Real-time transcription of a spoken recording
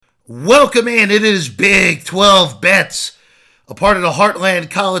Welcome in. It is Big 12 Bets, a part of the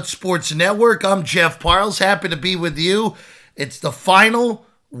Heartland College Sports Network. I'm Jeff Parles, happy to be with you. It's the final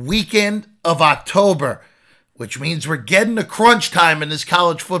weekend of October, which means we're getting to crunch time in this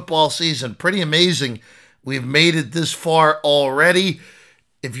college football season. Pretty amazing. We've made it this far already.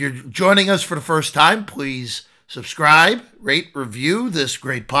 If you're joining us for the first time, please subscribe, rate, review this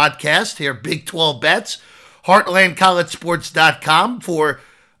great podcast here, Big 12 Bets, heartlandcollegesports.com for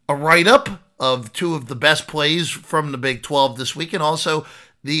a write-up of two of the best plays from the Big 12 this week, and also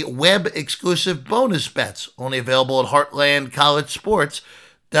the web-exclusive bonus bets, only available at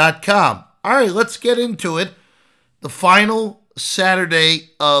heartlandcollegesports.com. All right, let's get into it. The final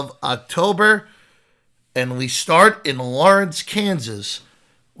Saturday of October, and we start in Lawrence, Kansas,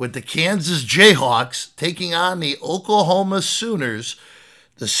 with the Kansas Jayhawks taking on the Oklahoma Sooners.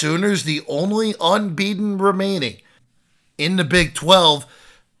 The Sooners, the only unbeaten remaining in the Big 12.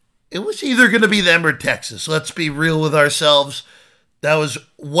 It was either going to be them or Texas. Let's be real with ourselves. That was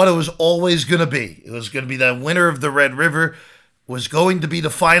what it was always going to be. It was going to be that winner of the Red River was going to be the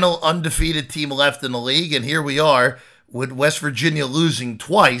final undefeated team left in the league. And here we are with West Virginia losing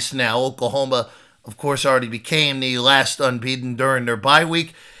twice. Now Oklahoma, of course, already became the last unbeaten during their bye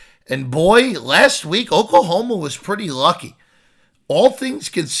week. And boy, last week, Oklahoma was pretty lucky. All things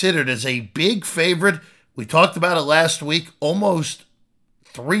considered, as a big favorite, we talked about it last week, almost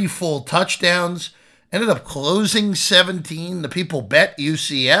 3 full touchdowns, ended up closing 17. The people bet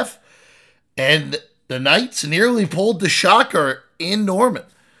UCF, and the Knights nearly pulled the shocker in Norman.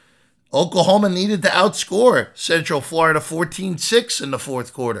 Oklahoma needed to outscore Central Florida 14-6 in the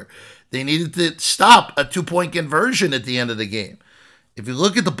fourth quarter. They needed to stop a 2-point conversion at the end of the game. If you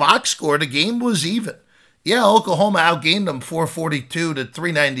look at the box score, the game was even. Yeah, Oklahoma outgained them 442 to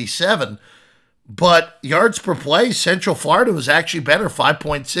 397, but yards per play, Central Florida was actually better,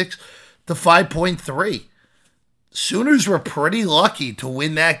 5.6 to 5.3. Sooners were pretty lucky to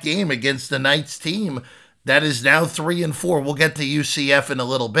win that game against the Knights team that is now 3-4. We'll get to UCF in a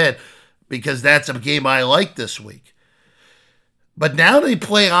little bit because that's a game I like this week. But now they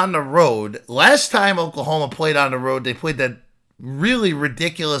play on the road. Last time Oklahoma played on the road, they played that really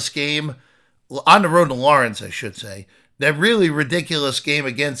ridiculous game on the road in Lawrence, I should say. That really ridiculous game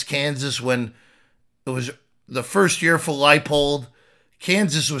against Kansas when it was the first year for Leipold.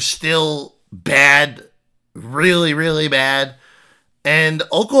 Kansas was still bad, really, really bad. And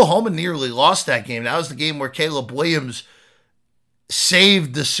Oklahoma nearly lost that game. That was the game where Caleb Williams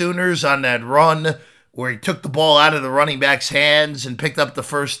saved the Sooners on that run, where he took the ball out of the running back's hands and picked up the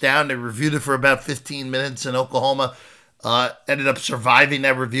first down. They reviewed it for about 15 minutes, and Oklahoma ended up surviving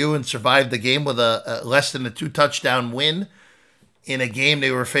that review and survived the game with a less than a 2-touchdown win in a game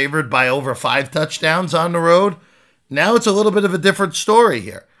they were favored by over 5 touchdowns on the road. Now it's a little bit of a different story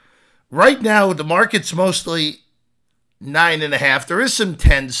here. Right now, the market's mostly 9.5. There is some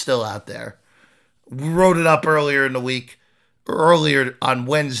 10s still out there. We wrote it up earlier in the week, earlier on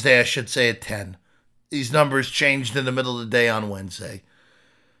Wednesday, I should say, at 10. These numbers changed in the middle of the day on Wednesday.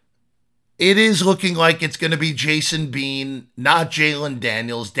 It is looking like it's going to be Jason Bean, not Jalen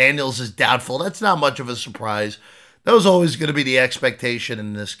Daniels. Daniels is doubtful. That's not much of a surprise. That was always going to be the expectation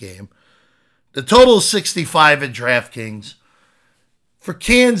in this game. The total is 65 at DraftKings. For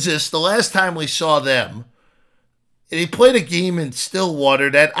Kansas, the last time we saw them, they played a game in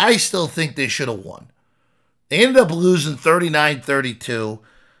Stillwater that I still think they should have won. They ended up losing 39-32,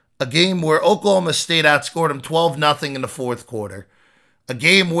 a game where Oklahoma State outscored them 12-0 in the fourth quarter. A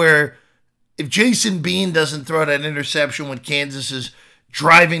game where if Jason Bean doesn't throw that interception when Kansas is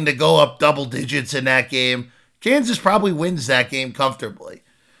driving to go up double digits in that game, Kansas probably wins that game comfortably.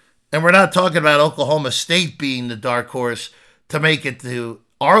 And we're not talking about Oklahoma State being the dark horse to make it to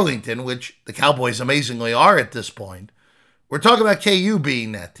Arlington, which the Cowboys amazingly are at this point. We're talking about KU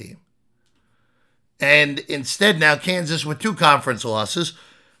being that team. And instead now Kansas with 2 conference losses,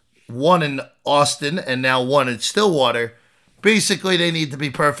 one in Austin and now one in Stillwater. Basically, they need to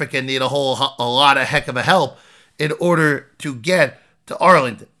be perfect and need a lot of heck of a help in order to get to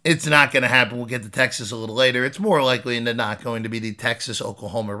Arlington. It's not going to happen. We'll get to Texas a little later. It's more likely than not going to be the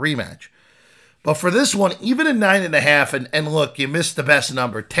Texas-Oklahoma rematch. But for this one, even at 9.5, and look, you missed the best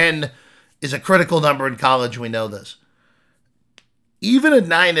number. 10 is a critical number in college. We know this. Even at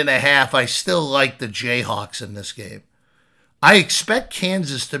 9.5, I still like the Jayhawks in this game. I expect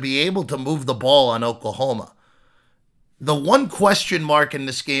Kansas to be able to move the ball on Oklahoma. The one question mark in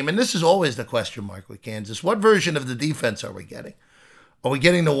this game, and this is always the question mark with Kansas, what version of the defense are we getting? Are we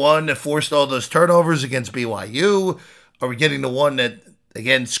getting the one that forced all those turnovers against BYU? Are we getting the one that,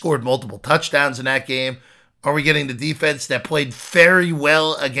 again, scored multiple touchdowns in that game? Are we getting the defense that played very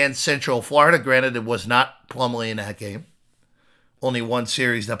well against Central Florida? Granted, it was not Plumlee in that game. Only one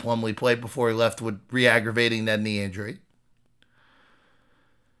series that Plumlee played before he left with re-aggravating that knee injury.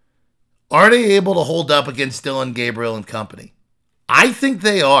 Are they able to hold up against Dylan Gabriel and company? I think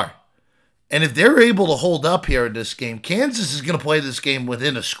they are. And if they're able to hold up here in this game, Kansas is going to play this game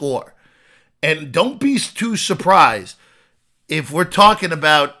within a score. And don't be too surprised if we're talking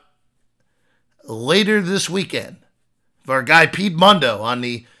about later this weekend, for our guy Pete Mundo on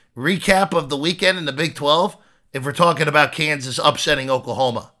the recap of the weekend in the Big 12, if we're talking about Kansas upsetting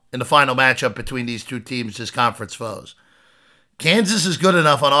Oklahoma in the final matchup between these two teams as conference foes. Kansas is good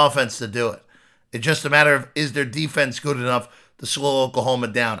enough on offense to do it. It's just a matter of, is their defense good enough to slow Oklahoma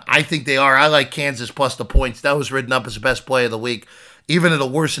down? I think they are. I like Kansas plus the points. That was written up as the best play of the week. Even at a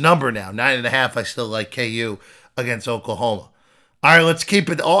worse number now, 9.5, I still like KU against Oklahoma. All right, let's keep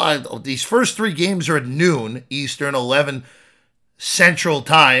it all. These first three games are at noon Eastern, 11 Central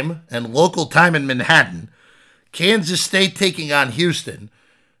Time, and local time in Manhattan. Kansas State taking on Houston.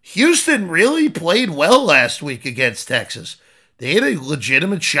 Houston really played well last week against Texas. They had a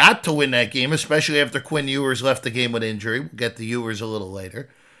legitimate shot to win that game, especially after Quinn Ewers left the game with injury. We'll get to Ewers a little later.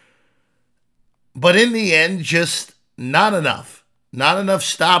 But in the end, just not enough. Not enough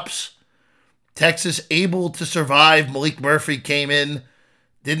stops. Texas able to survive. Malik Murphy came in,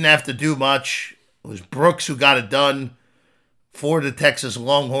 didn't have to do much. It was Brooks who got it done for the Texas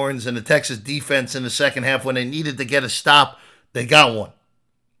Longhorns, and the Texas defense in the second half, when they needed to get a stop, they got one.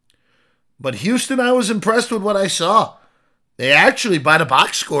 But Houston, I was impressed with what I saw. They actually, by the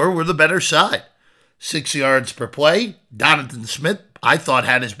box score, were the better side. 6 yards per play. Donovan Smith, I thought,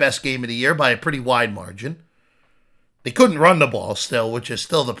 had his best game of the year by a pretty wide margin. They couldn't run the ball still, which is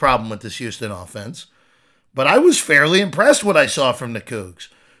still the problem with this Houston offense. But I was fairly impressed with what I saw from the Cougs,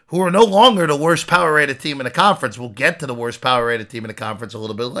 who are no longer the worst power-rated team in the conference. We'll get to the worst power-rated team in the conference a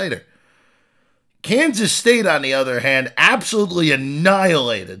little bit later. Kansas State, on the other hand, absolutely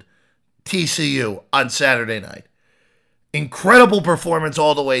annihilated TCU on Saturday night. Incredible performance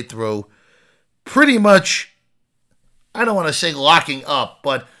all the way through. Pretty much, I don't want to say locking up,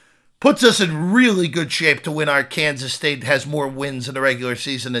 but puts us in really good shape to win. Our Kansas State has more wins in the regular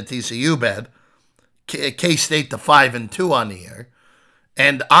season than TCU bad. K-State to 5-2 on the year.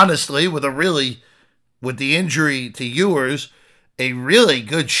 And honestly, with the injury to Ewers, a really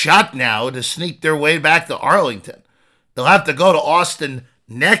good shot now to sneak their way back to Arlington. They'll have to go to Austin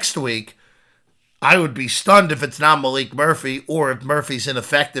next week. I would be stunned if it's not Malik Murphy, or if Murphy's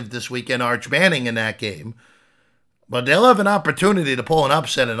ineffective this weekend, Arch Manning in that game. But they'll have an opportunity to pull an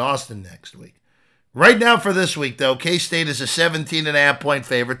upset in Austin next week. Right now for this week, though, K-State is a 17.5-point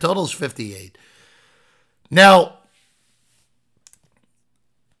favorite. Total's 58. Now,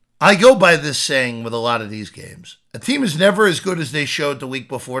 I go by this saying with a lot of these games. A team is never as good as they showed the week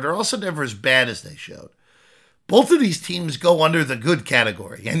before. They're also never as bad as they showed. Both of these teams go under the good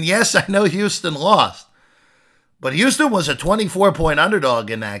category. And yes, I know Houston lost. But Houston was a 24-point underdog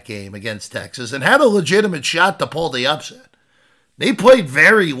in that game against Texas and had a legitimate shot to pull the upset. They played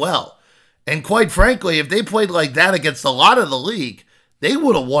very well. And quite frankly, if they played like that against a lot of the league, they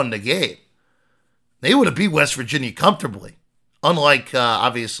would have won the game. They would have beat West Virginia comfortably. Unlike,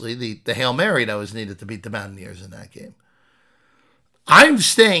 obviously, the Hail Mary that was needed to beat the Mountaineers in that game. I'm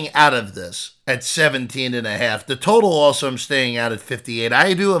staying out of this at 17.5. The total also I'm staying out at 58.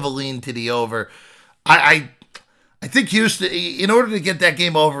 I do have a lean to the over. I think Houston, in order to get that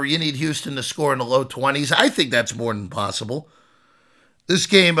game over, you need Houston to score in the low 20s. I think that's more than possible. This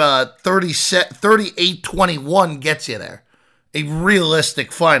game, 38-21 gets you there. A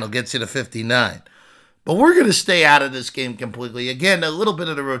realistic final gets you to 59. But we're going to stay out of this game completely. Again, a little bit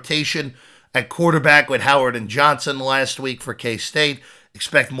of the rotation at quarterback with Howard and Johnson last week for K-State.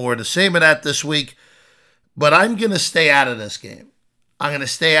 Expect more of the same of that this week. But I'm going to stay out of this game. I'm going to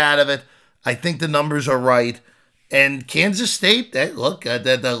stay out of it. I think the numbers are right. And Kansas State,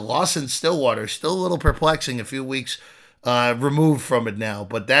 the loss in Stillwater is still a little perplexing, a few weeks removed from it now.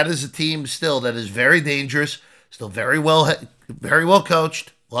 But that is a team still that is very dangerous, still very well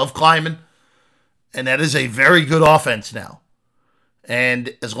coached, love climbing. And that is a very good offense now.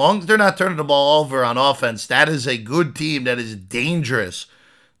 And as long as they're not turning the ball over on offense, that is a good team that is dangerous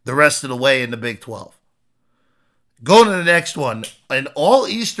the rest of the way in the Big 12. Going to the next one, an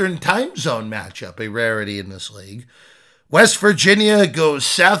all-Eastern time zone matchup, a rarity in this league. West Virginia goes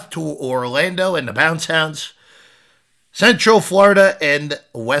south to Orlando and the Bounce Hounds. Central Florida and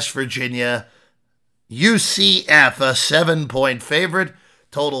West Virginia. UCF, a 7-point favorite.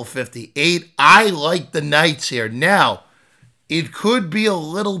 Total 58. I like the Knights here. Now, it could be a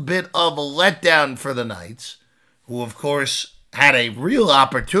little bit of a letdown for the Knights, who, of course, had a real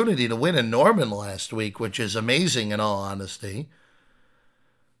opportunity to win in Norman last week, which is amazing in all honesty.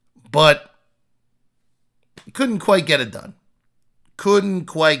 But couldn't quite get it done.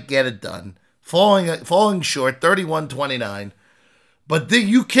 Falling short, 31-29. But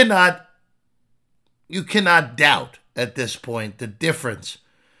you cannot doubt at this point the difference.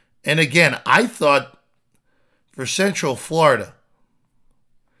 And again, I thought for Central Florida,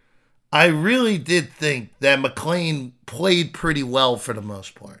 I really did think that McLean played pretty well for the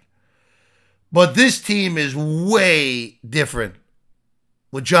most part. But this team is way different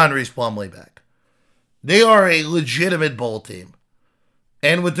with John Reese Plumlee back. They are a legitimate bowl team.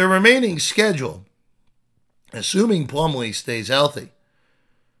 And with the remaining schedule, assuming Plumlee stays healthy,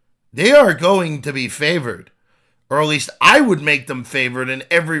 they are going to be favored. Or at least I would make them favored in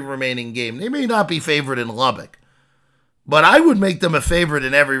every remaining game. They may not be favored in Lubbock, but I would make them a favorite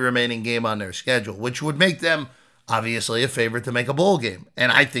in every remaining game on their schedule, which would make them, obviously, a favorite to make a bowl game.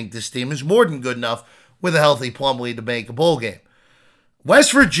 And I think this team is more than good enough with a healthy Plumlee to make a bowl game.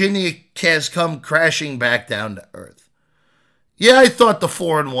 West Virginia has come crashing back down to earth. Yeah, I thought the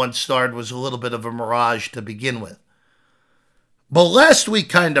 4-1 start was a little bit of a mirage to begin with. But last week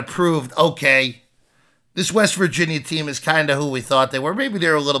kind of proved, okay, this West Virginia team is kind of who we thought they were. Maybe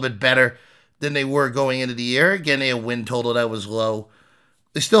they're a little bit better than they were going into the year. Again, they had a win total that was low.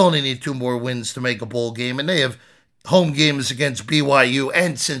 They still only need 2 more wins to make a bowl game, and they have home games against BYU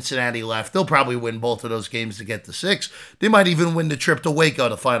and Cincinnati left. They'll probably win both of those games to get to 6. They might even win the trip to Waco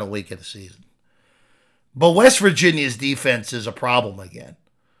the final week of the season. But West Virginia's defense is a problem again,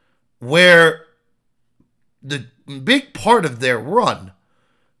 where the big part of their run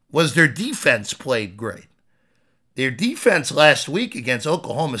was their defense played great. Their defense last week against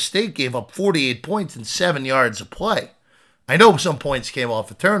Oklahoma State gave up 48 points and 7 yards of play. I know some points came off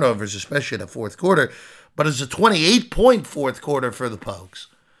of turnovers, especially in the fourth quarter, but it's a 28-point fourth quarter for the Pokes.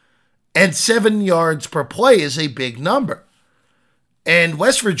 And 7 yards per play is a big number. And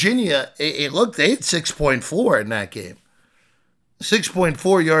West Virginia, they had 6.4 in that game.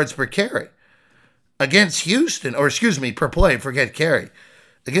 6.4 yards per carry. Against Houston, per play, forget carry.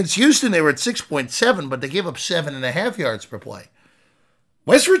 Against Houston, they were at 6.7, but they gave up 7.5 yards per play.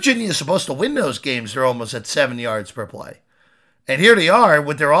 West Virginia is supposed to win those games. They're almost at 7 yards per play. And here they are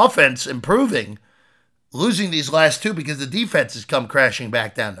with their offense improving, losing these last 2 because the defense has come crashing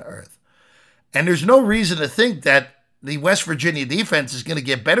back down to earth. And there's no reason to think that the West Virginia defense is going to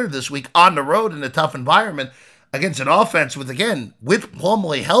get better this week on the road in a tough environment against an offense with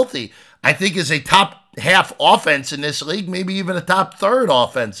Plumlee healthy, I think is a top half offense in this league, maybe even a top third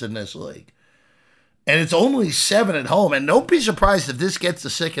offense in this league. And it's only 7 at home. And don't be surprised if this gets to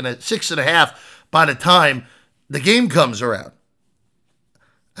 6.5 by the time the game comes around.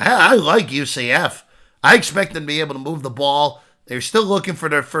 I like UCF. I expect them to be able to move the ball. They're still looking for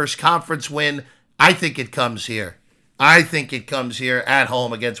their first conference win. I think it comes here. I think it comes here at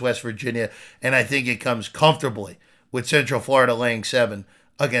home against West Virginia, and I think it comes comfortably with Central Florida laying 7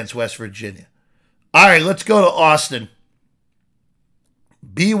 against West Virginia. All right, let's go to Austin.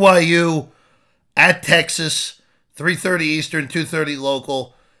 BYU at Texas, 3:30 Eastern, 2:30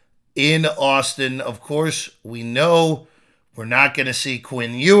 local in Austin. Of course, we know we're not going to see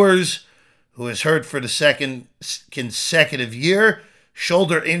Quinn Ewers, who is hurt for the second consecutive year.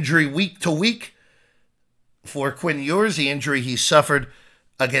 Shoulder injury week to week for Quinn Ewers, the injury he suffered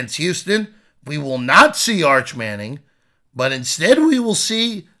against Houston. We will not see Arch Manning, but instead we will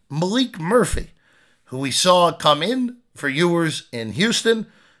see Malik Murphy, who we saw come in for Ewers in Houston.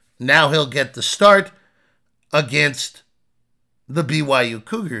 Now he'll get the start against the BYU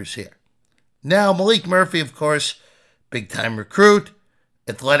Cougars here. Now, Malik Murphy, of course, big-time recruit,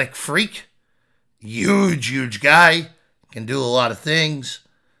 athletic freak, huge guy, can do a lot of things.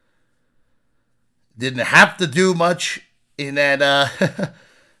 Didn't have to do much in that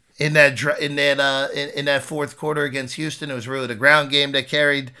in that fourth quarter against Houston. It was really the ground game that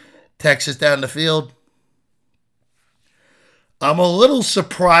carried Texas down the field. I'm a little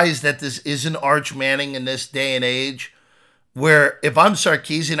surprised that this isn't Arch Manning in this day and age, where if I'm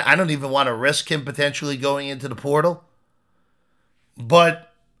Sarkisian, I don't even want to risk him potentially going into the portal.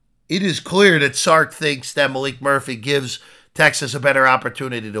 But it is clear that Sark thinks that Malik Murphy gives Texas a better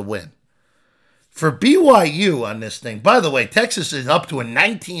opportunity to win. For BYU on this thing, by the way, Texas is up to a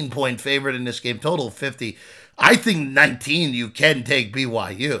 19-point favorite in this game, total of 50. I think 19 you can take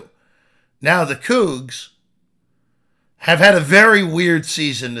BYU. Now, the Cougs have had a very weird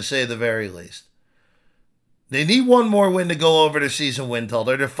season, to say the very least. They need one more win to go over their season win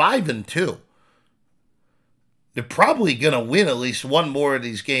total. They're 5-2. they're probably going to win at least one more of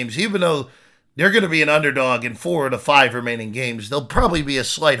these games, even though they're going to be an underdog in 4 of the 5 remaining games. They'll probably be a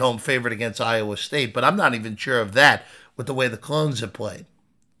slight home favorite against Iowa State, but I'm not even sure of that with the way the Clones have played.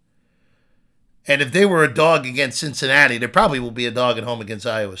 And if they were a dog against Cincinnati, they probably will be a dog at home against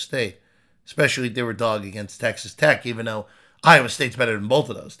Iowa State, especially if they were a dog against Texas Tech, even though Iowa State's better than both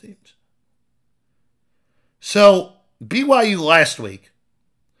of those teams. So, BYU last week,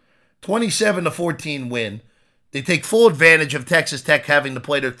 27-14 win. They take full advantage of Texas Tech having to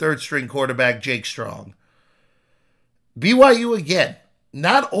play their third-string quarterback, Jake Strong. BYU, again,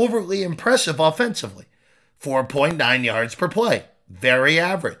 not overly impressive offensively. 4.9 yards per play. Very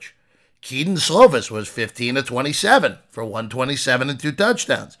average. Keaton Slovis was 15-27 for 127 and 2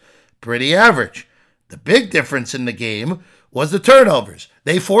 touchdowns. Pretty average. The big difference in the game was the turnovers.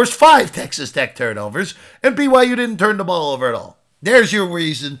 They forced 5 Texas Tech turnovers, and BYU didn't turn the ball over at all. There's your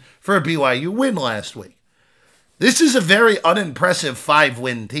reason for a BYU win last week. This is a very unimpressive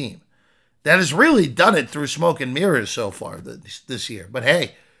 5-win team that has really done it through smoke and mirrors so far this year. But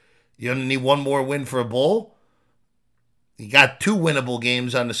hey, you only need one more win for a bowl. You got 2 winnable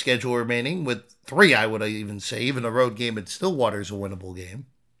games on the schedule remaining, with 3, I would even say. Even a road game at Stillwater is a winnable game.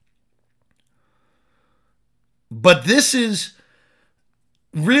 But this is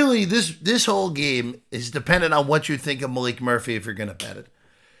really, this whole game is dependent on what you think of Malik Murphy if you're going to bet it.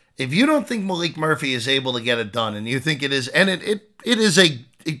 If you don't think Malik Murphy is able to get it done, and you think it is, and it is a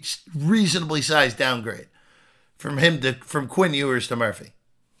reasonably sized downgrade from Quinn Ewers to Murphy,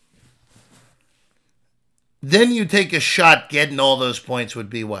 then you take a shot getting all those points with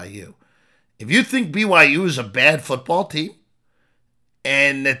BYU. If you think BYU is a bad football team,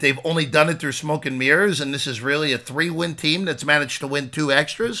 and that they've only done it through smoke and mirrors, and this is really a 3-win team that's managed to win 2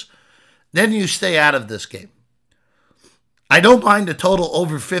 extras, then you stay out of this game. I don't mind a total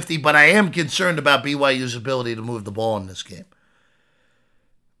over 50, but I am concerned about BYU's ability to move the ball in this game.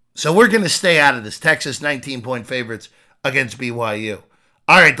 So we're going to stay out of this. Texas 19-point favorites against BYU.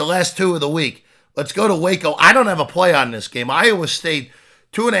 All right, the last 2 of the week. Let's go to Waco. I don't have a play on this game. Iowa State,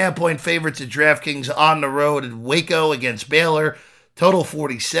 2.5-point favorites at DraftKings on the road at Waco against Baylor. Total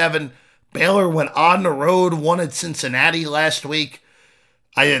 47. Baylor went on the road, won at Cincinnati last week.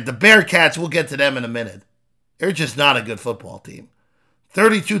 The Bearcats, we'll get to them in a minute. They're just not a good football team.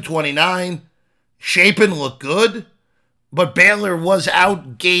 32-29. Shapen looked good, but Baylor was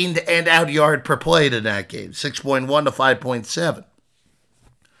outgained and out-yard per play in that game, 6.1 to 5.7.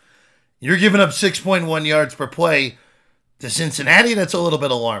 You're giving up 6.1 yards per play to Cincinnati. That's a little bit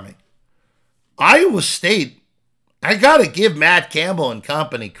alarming. Iowa State, I got to give Matt Campbell and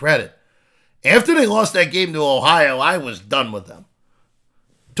company credit. After they lost that game to Ohio, I was done with them.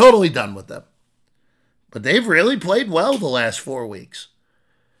 Totally done with them. But they've really played well the last 4 weeks.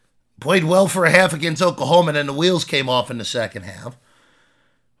 Played well for a half against Oklahoma, and then the wheels came off in the second half.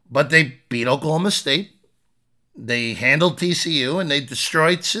 But they beat Oklahoma State. They handled TCU, and they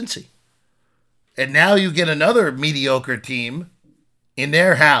destroyed Cincy. And now you get another mediocre team in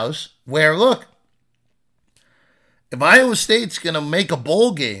their house where, look, if Iowa State's going to make a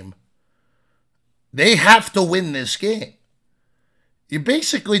bowl game, they have to win this game. You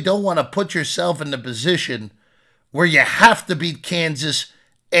basically don't want to put yourself in the position where you have to beat Kansas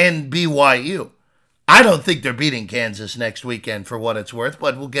and BYU. I don't think they're beating Kansas next weekend for what it's worth,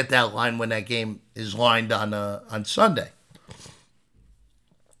 but we'll get that line when that game is lined on Sunday.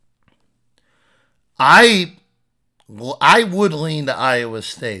 I would lean to Iowa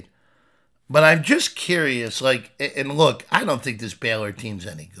State, but I'm just curious, and look, I don't think this Baylor team's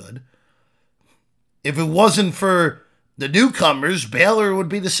any good. If it wasn't for the newcomers, Baylor would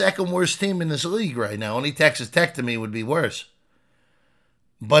be the second worst team in this league right now. Only Texas Tech to me would be worse.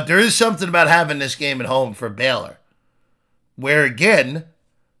 But there is something about having this game at home for Baylor, where again,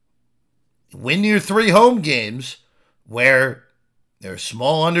 win your 3 home games, where they're a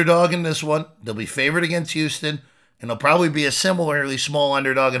small underdog in this one. They'll be favored against Houston, and they'll probably be a similarly small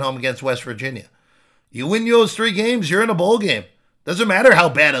underdog at home against West Virginia. You win those 3 games, you're in a bowl game. Doesn't matter how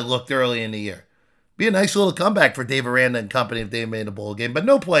bad it looked early in the year. Be a nice little comeback for Dave Aranda and company if they made a bowl game, but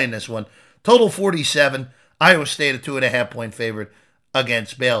no play in this one. Total 47. Iowa State a 2.5-point favorite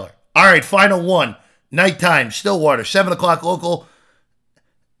against Baylor. All right, final one. Nighttime, Stillwater, 7 o'clock local.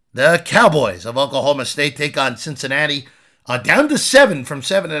 The Cowboys of Oklahoma State take on Cincinnati. Down to 7 from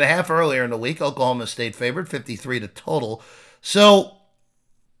 7.5 earlier in the week. Oklahoma State favored, 53 to total. So,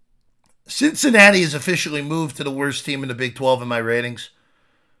 Cincinnati has officially moved to the worst team in the Big 12 in my ratings.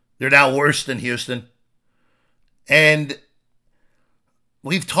 They're now worse than Houston. And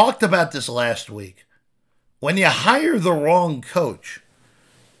we've talked about this last week. When you hire the wrong coach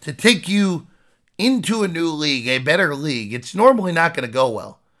to take you into a new league, a better league, it's normally not going to go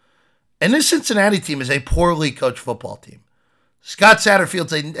well. And this Cincinnati team is a poorly coached football team. Scott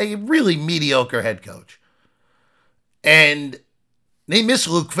Satterfield's a really mediocre head coach. And they miss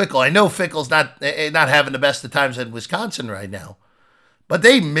Luke Fickell. I know Fickell's not having the best of times in Wisconsin right now, but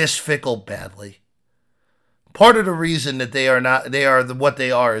they miss Fickell badly. Part of the reason that they are what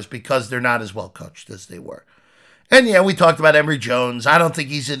they are is because they're not as well coached as they were. And yeah, we talked about Emory Jones. I don't think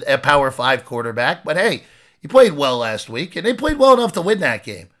he's a Power 5 quarterback, but hey, he played well last week, and they played well enough to win that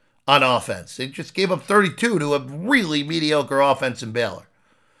game on offense. They just gave up 32 to a really mediocre offense in Baylor.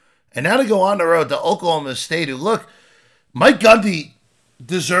 And now to go on the road to Oklahoma State, who, look, Mike Gundy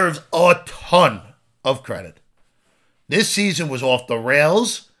deserves a ton of credit. This season was off the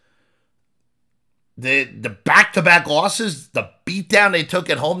rails. The back-to-back losses, the beatdown they took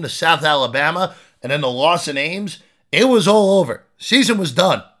at home to South Alabama, and then the loss in Ames, it was all over. Season was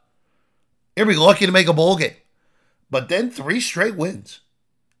done. They'd be lucky to make a bowl game. But then 3 straight wins.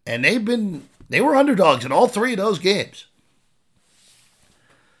 And they were underdogs in all 3 of those games.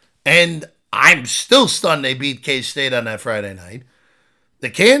 And I'm still stunned they beat K-State on that Friday night.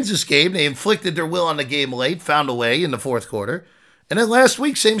 The Kansas game, they inflicted their will on the game late, found a way in the fourth quarter. And then last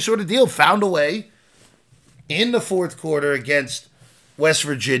week, same sort of deal, found a way in the fourth quarter against West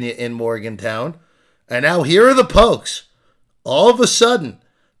Virginia in Morgantown. And now here are the Pokes. All of a sudden,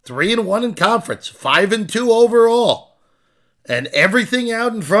 3-1 in conference, 5-2 overall, and everything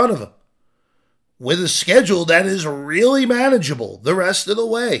out in front of them, with a schedule that is really manageable the rest of the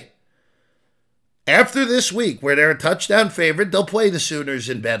way. After this week, where they're a touchdown favorite, they'll play the Sooners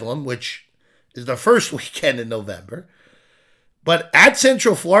in Bedlam, which is the first weekend in November. But at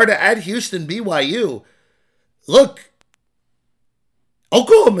Central Florida, at Houston, BYU, look,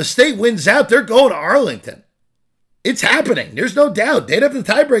 Oklahoma State wins out. They're going to Arlington. It's happening. There's no doubt. They'd have the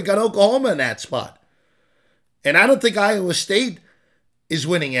tiebreak on Oklahoma in that spot. And I don't think Iowa State is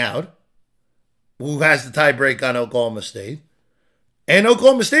winning out, who has the tiebreak on Oklahoma State. And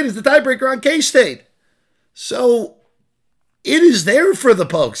Oklahoma State is the tiebreaker on K-State. So it is there for the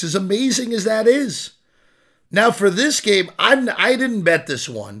Pokes, as amazing as that is. Now for this game, I didn't bet this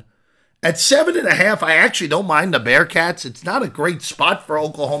one. At 7.5, I actually don't mind the Bearcats. It's not a great spot for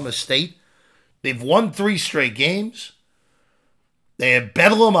Oklahoma State. They've won 3 straight games. They have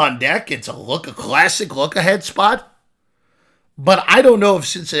Bedlam on deck. It's a classic look-ahead spot. But I don't know if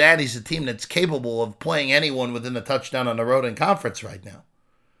Cincinnati's a team that's capable of playing anyone within a touchdown on the road in conference right now.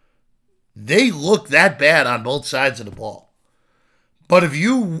 They look that bad on both sides of the ball. But if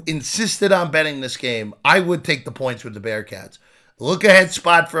you insisted on betting this game, I would take the points with the Bearcats. Look-ahead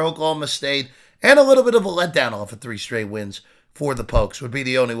spot for Oklahoma State, and a little bit of a letdown off of 3 straight wins for the Pokes would be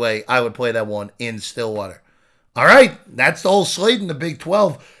the only way I would play that one in Stillwater. All right, that's the whole slate in the Big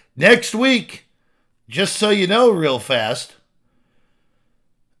 12. Next week, just so you know real fast,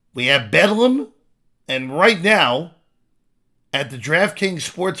 we have Bedlam, and right now, at the DraftKings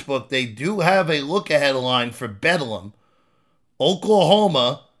Sportsbook, they do have a look-ahead line for Bedlam.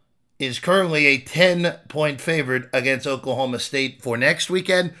 Oklahoma is currently a 10-point favorite against Oklahoma State for next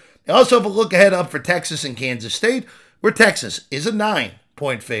weekend. They also have a look ahead up for Texas and Kansas State, where Texas is a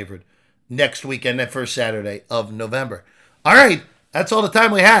 9-point favorite next weekend, that first Saturday of November. All right, that's all the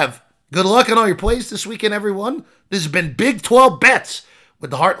time we have. Good luck on all your plays this weekend, everyone. This has been Big 12 Bets with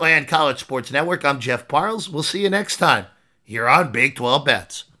the Heartland College Sports Network. I'm Jeff Parles. We'll see you next time here on Big 12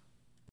 Bets.